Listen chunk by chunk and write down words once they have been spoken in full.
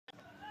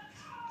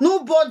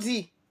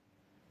Nobody.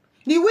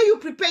 The way you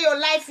prepare your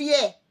life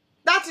here,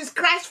 that is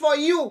Christ for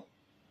you.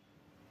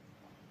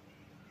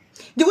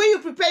 The way you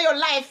prepare your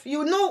life,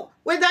 you know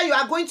whether you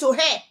are going to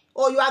hell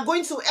or you are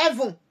going to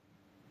heaven.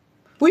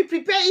 We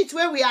prepare it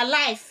when we are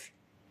alive.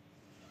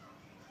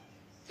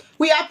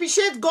 We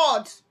appreciate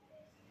God.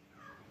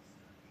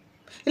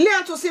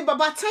 Learn to say,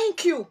 Baba,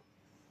 thank you.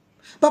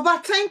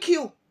 Baba, thank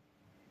you.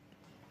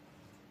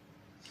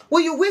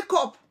 When you wake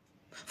up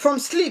from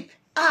sleep,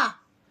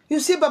 you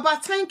say, Baba,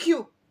 thank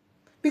you.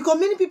 Because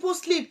many people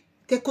sleep,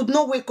 they could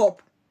not wake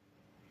up.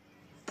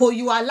 But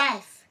you are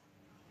alive.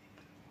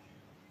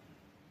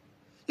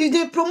 If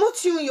they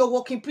promote you in your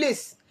working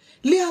place,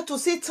 learn to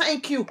say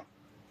thank you.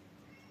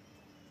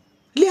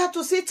 Learn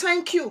to say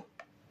thank you.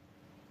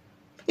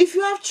 If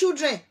you have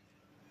children,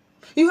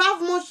 you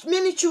have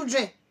many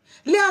children,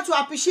 learn to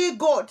appreciate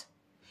God.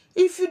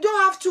 If you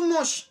don't have too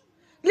much,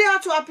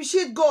 learn to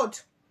appreciate God.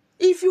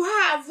 If you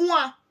have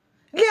one,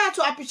 learn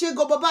to appreciate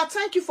God. Baba,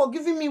 thank you for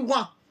giving me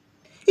one.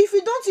 If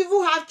you don't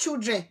even have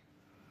children,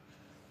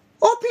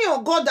 open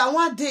your God that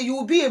one day you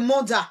will be a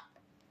mother.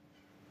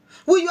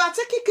 When you are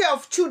taking care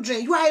of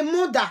children, you are a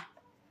mother.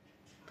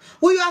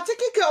 When you are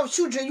taking care of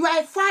children, you are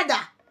a father.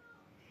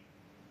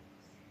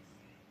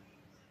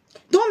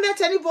 Don't let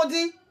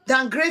anybody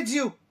downgrade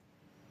you.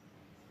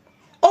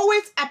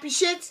 Always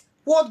appreciate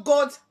what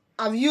God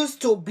has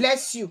used to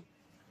bless you.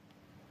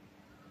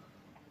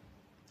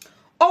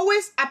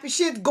 Always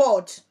appreciate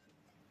God.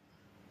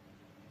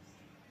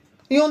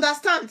 You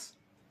understand?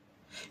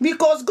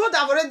 Because God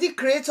have already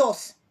created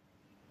us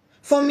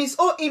from his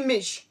own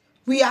image.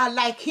 We are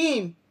like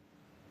him.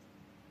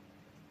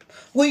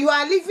 When you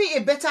are living a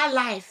better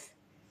life,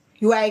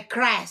 you are a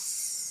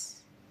Christ.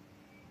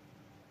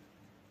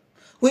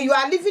 When you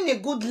are living a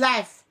good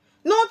life,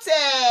 not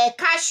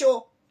cash,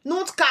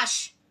 not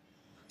cash.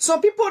 Some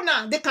people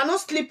now, they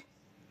cannot sleep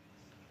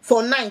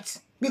for night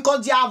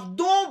because they have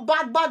done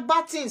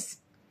bad things.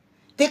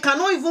 They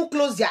cannot even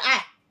close their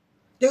eye.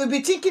 They will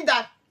be thinking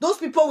that those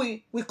people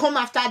will come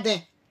after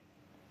them.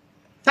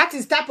 That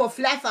is the type of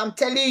life I'm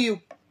telling you.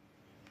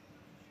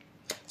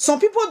 Some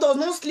people do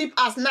not sleep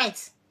at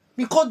night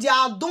because they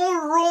are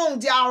done wrong.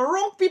 They are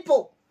wrong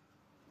people.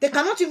 They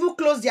cannot even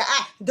close their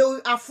eye. They will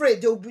be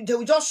afraid. They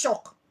will just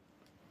shock.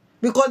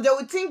 Because they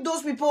will think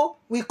those people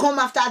will come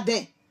after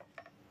them.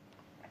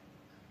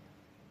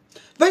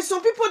 But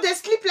some people, they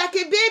sleep like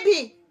a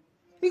baby.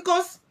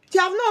 Because they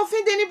have not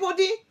offended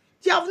anybody.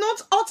 They have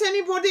not hurt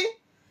anybody.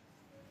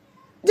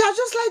 They are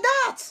just like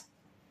that.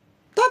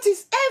 That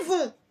is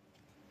heaven.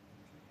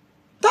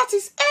 That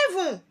is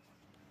heaven.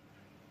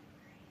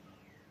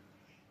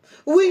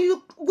 When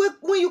you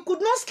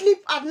could not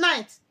sleep at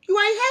night, you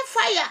are in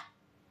hellfire.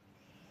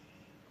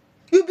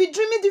 You'll be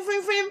dreaming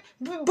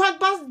different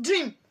bad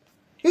dream.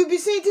 You'll be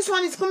saying, this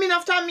one is coming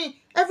after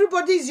me.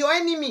 Everybody is your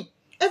enemy.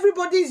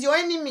 Everybody is your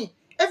enemy.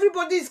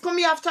 Everybody is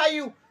coming after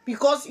you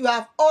because you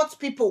have hurt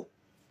people.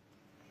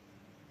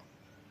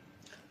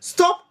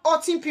 Stop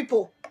hurting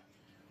people.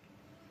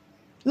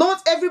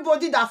 Not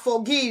everybody that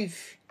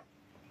forgive.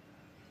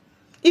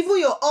 Even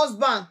your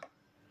husband,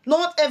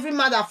 not every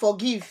man that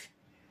forgive.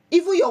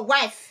 Even your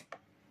wife,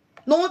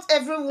 not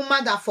every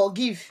woman that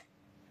forgive.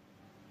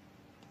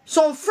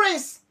 Some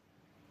friends,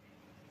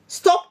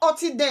 stop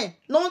hurting them.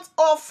 Not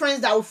all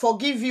friends that will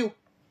forgive you.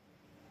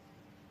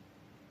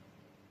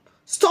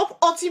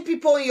 Stop hurting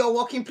people in your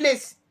working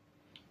place,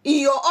 in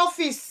your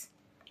office,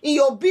 in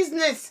your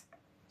business.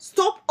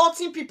 Stop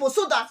hurting people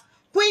so that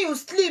when you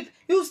sleep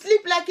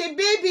like a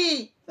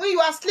baby. When you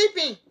are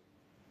sleeping,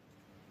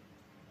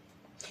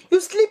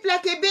 you sleep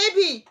like a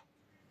baby.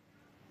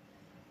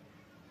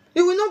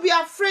 You will not be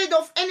afraid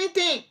of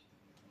anything.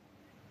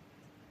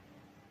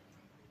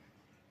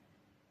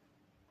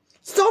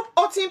 Stop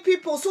hurting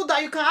people so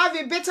that you can have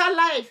a better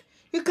life.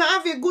 You can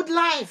have a good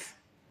life.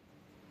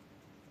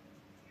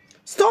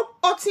 Stop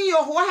hurting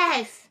your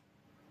wife.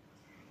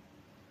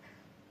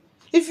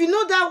 If you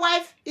know that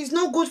wife is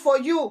not good for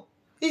you,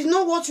 it's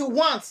not what you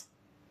want,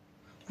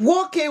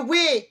 walk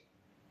away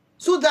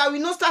so that we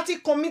not start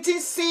committing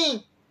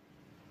sin.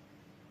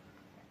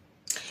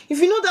 If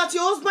you know that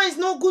your husband is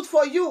not good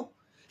for you,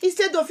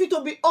 instead of you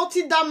to be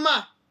hurting that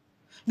man,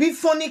 be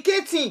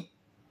fornicating,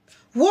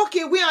 walk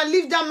away and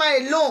leave that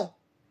man alone.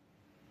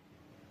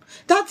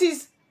 That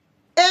is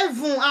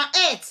heaven and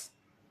earth.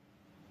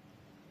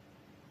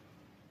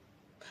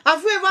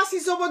 Have you ever seen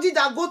somebody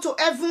that go to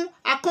heaven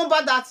and come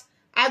back that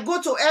I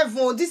go to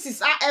heaven, this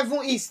is how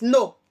heaven is?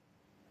 No.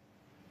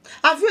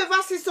 Have you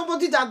ever seen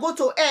somebody that go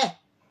to hell?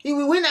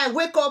 When I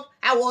wake up,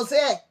 I was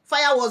there,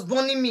 fire was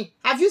burning me.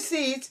 Have you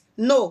seen it?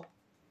 No.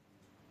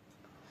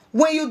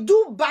 When you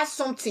do bad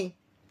something,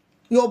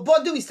 your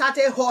body will start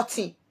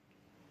hurting.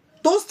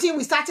 Those things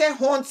will start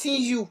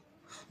haunting you.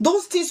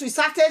 Those things will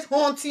start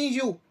haunting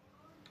you.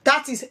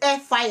 That is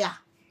fire.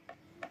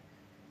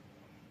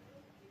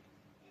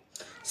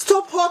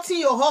 Stop hurting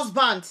your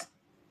husband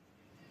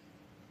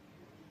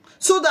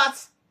so that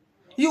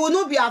you will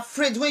not be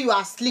afraid when you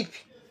are asleep.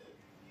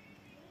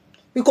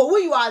 Because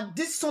when you are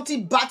doing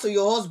something bad to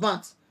your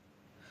husband,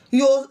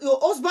 Your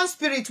husband's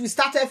spirit will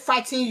start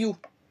fighting you.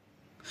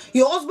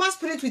 Your husband's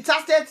spirit will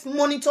start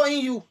monitoring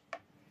you.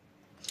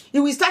 He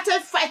will start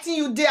fighting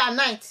you day and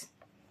night.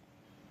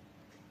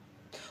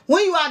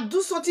 When you are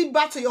do something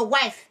bad to your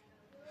wife,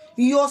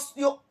 your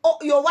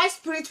wife's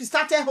spirit will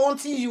start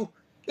haunting you.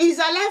 He's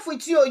alive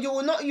with you. You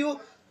will not you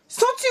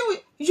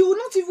will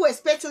not even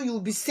expect you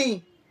will be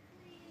seeing,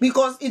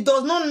 because it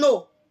does not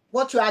know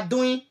what you are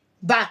doing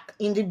back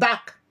in the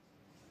back.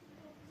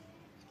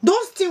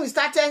 Those things will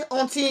start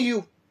haunting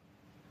you.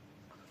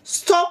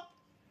 Stop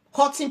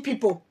hurting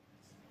people.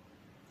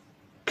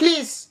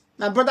 Please,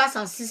 my brothers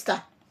and sisters.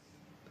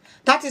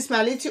 That is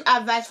my little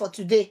advice for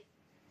today.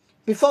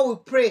 Before we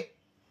pray.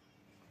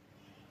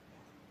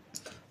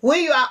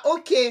 When you are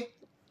okay,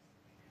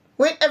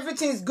 when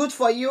everything is good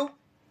for you,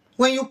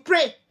 when you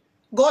pray,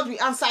 God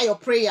will answer your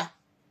prayer.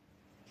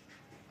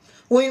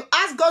 When you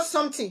ask God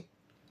something,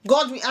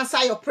 God will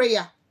answer your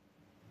prayer.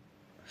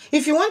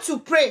 If you want to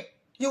pray,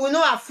 you will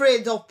not be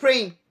afraid of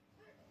praying.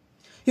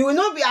 You will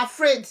not be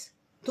afraid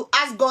to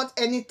ask God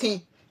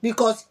anything,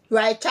 because you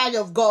are a child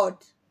of God.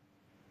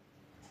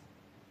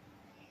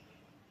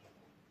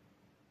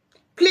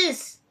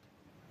 Please,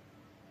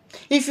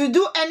 if you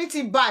do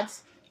anything bad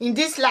in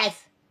this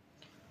life,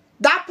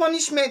 that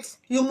punishment,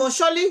 you must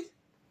surely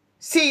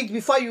see it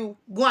before you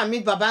go and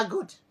meet Baba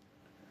God.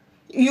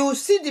 You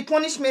see the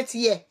punishment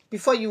here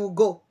before you will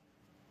go.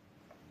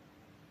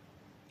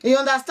 You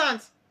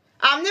understand?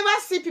 I've never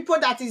seen people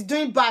that is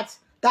doing bad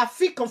that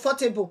feel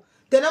comfortable.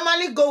 They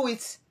normally go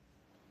with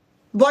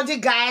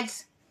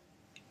bodyguards,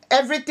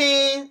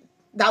 everything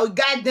that will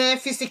guide them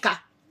physical.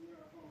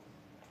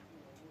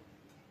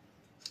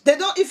 They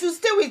don't. If you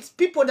stay with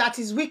people that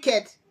is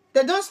wicked,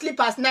 they don't sleep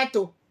at night.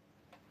 Oh.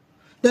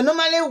 They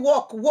normally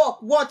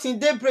walk in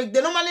daybreak.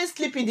 They normally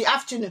sleep in the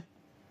afternoon.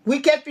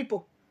 Wicked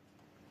people.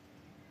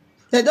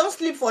 They don't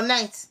sleep for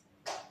night.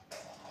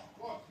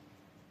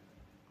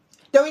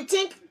 They will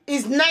think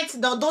it's night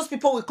that those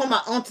people will come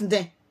and hunt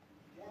them.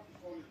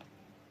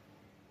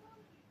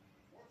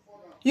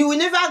 You will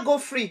never go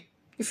free.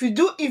 If you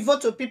do evil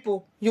to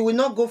people, you will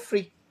not go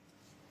free.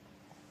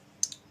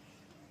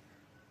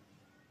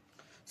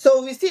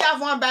 So we still have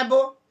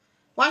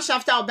one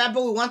chapter of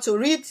Bible we want to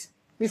read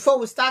before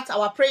we start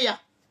our prayer.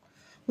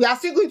 We are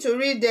still going to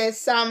read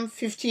Psalm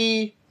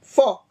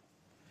 54.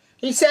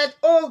 He said,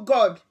 "Oh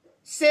God,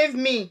 save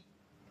me.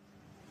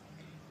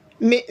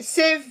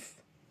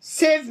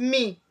 Save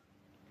me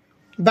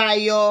by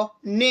your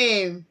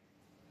name,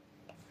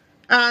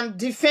 and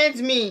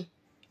defend me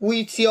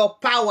with your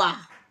power."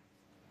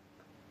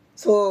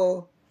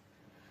 So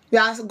we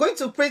are going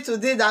to pray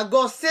today that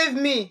God save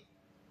me.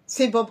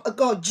 Say,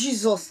 God,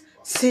 Jesus,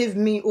 save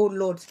me, oh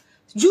Lord.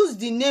 Use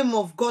the name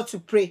of God to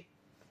pray.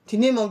 The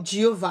name of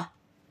Jehovah.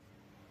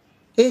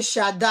 El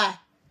Shaddai,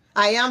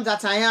 I am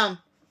that I am.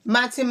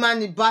 Mighty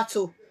man in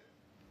battle.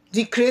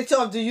 The creator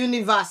of the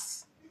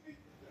universe.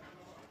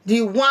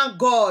 The one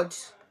God.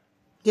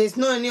 There is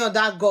no any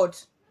other God.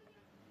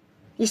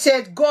 He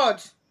said,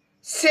 God,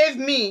 save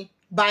me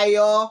by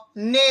your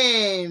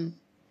name.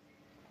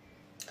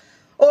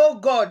 Oh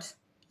God,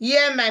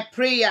 hear my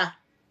prayer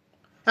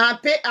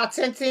and pay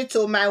attention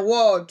to my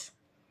word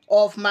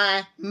of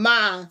my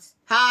mouth.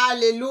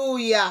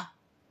 Hallelujah.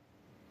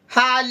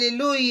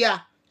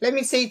 Hallelujah. Let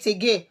me say it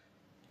again.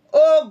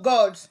 Oh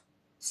God,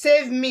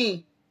 save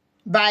me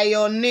by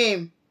your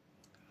name.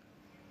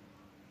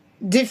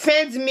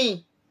 Defend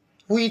me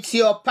with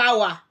your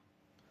power.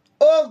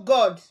 Oh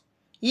God,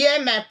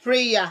 hear my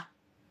prayer.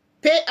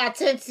 Pay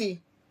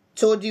attention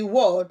to the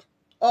word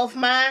of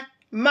my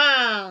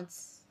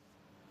mouth.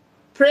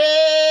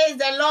 Praise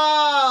the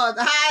Lord.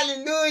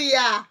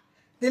 Hallelujah.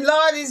 The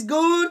Lord is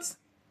good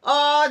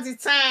all the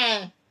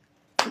time.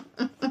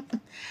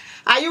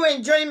 Are you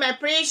enjoying my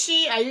prayer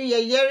sheet? Are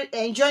you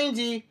enjoying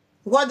the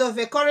word of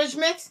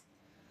encouragement?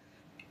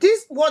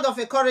 This word of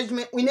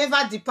encouragement will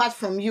never depart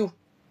from you.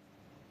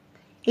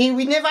 It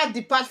will never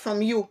depart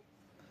from you.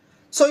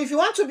 So if you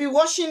want to be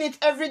watching it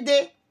every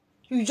day,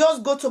 you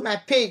just go to my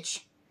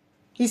page.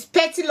 It's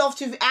Petty Love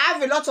TV. I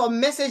have a lot of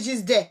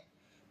messages there.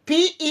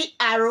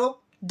 P-E-R-O-T-T-Y.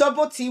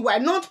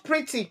 Not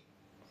pretty.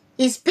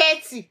 It's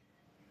Petty.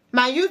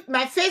 My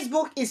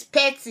Facebook is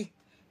Petty.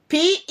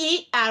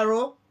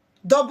 P-E-R-O-T-T-Y.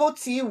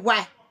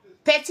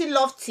 Petty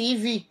Love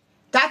TV.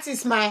 That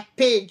is my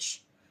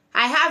page.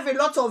 I have a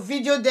lot of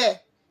video there.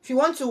 If you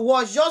want to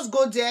watch, just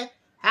go there.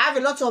 I have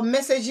a lot of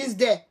messages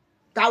there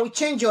that will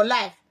change your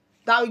life.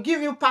 That will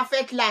give you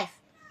perfect life.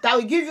 That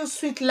will give you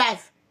sweet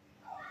life.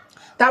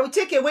 That will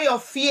take away your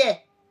fear.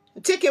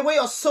 Take away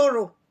your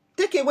sorrow.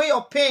 Take away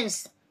your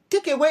pains.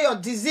 Take away your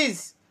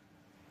disease.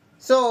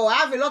 So I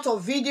have a lot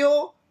of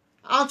video.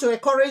 How to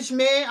encourage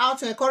men. How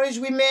to encourage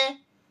women.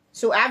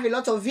 So I have a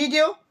lot of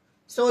video.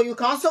 So you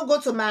can also go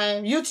to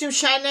my YouTube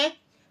channel.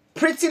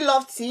 Pretty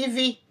Love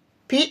TV.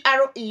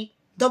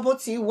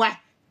 P-R-E-T-T-Y.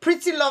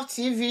 Pretty Love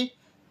TV.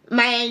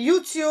 My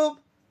YouTube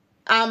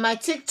and my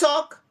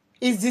TikTok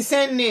is the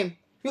same name.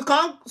 You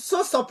can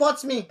so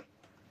support me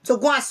to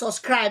go and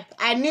subscribe.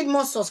 I need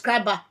more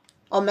subscribers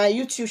on my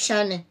YouTube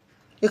channel.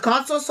 You can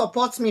also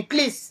support me,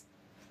 please.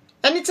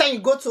 Anytime you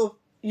go to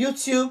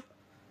YouTube,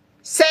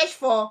 search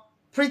for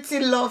Pretty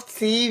Love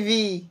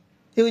TV.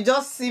 You will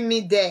just see me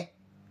there.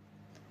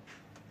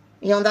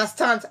 You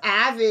understand? I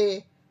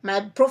have my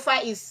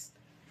profile is,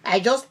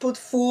 I just put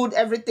food,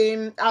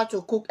 everything, how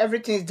to cook,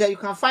 everything is there. You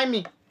can find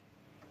me.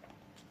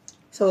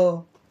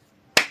 So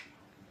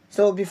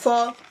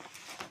before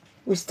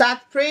we start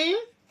praying,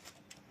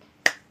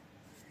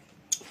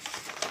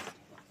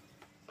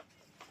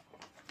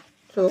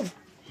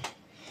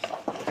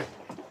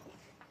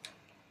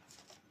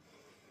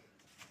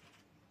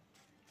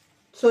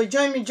 so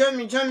join me.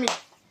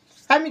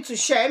 Help me to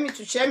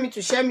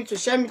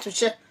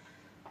share.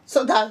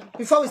 So that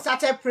before we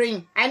started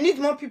praying, I need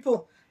more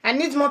people.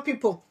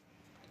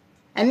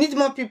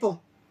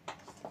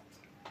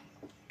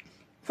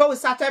 Before we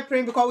started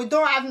praying, because we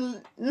don't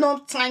have no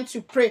time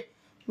to pray.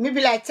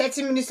 Maybe like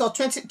 30 minutes or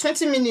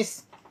 20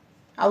 minutes.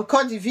 I will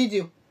cut the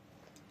video.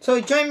 So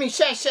join me,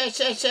 share.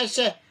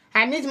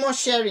 I need more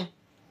sharing.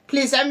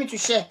 Please help me to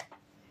share.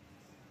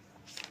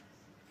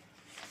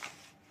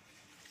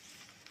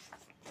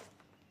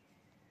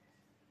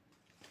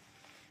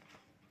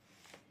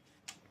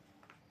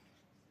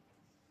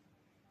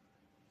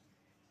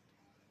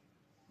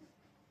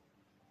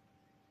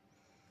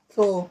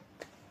 So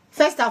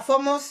first and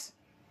foremost,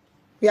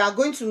 we are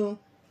going to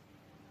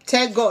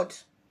tell God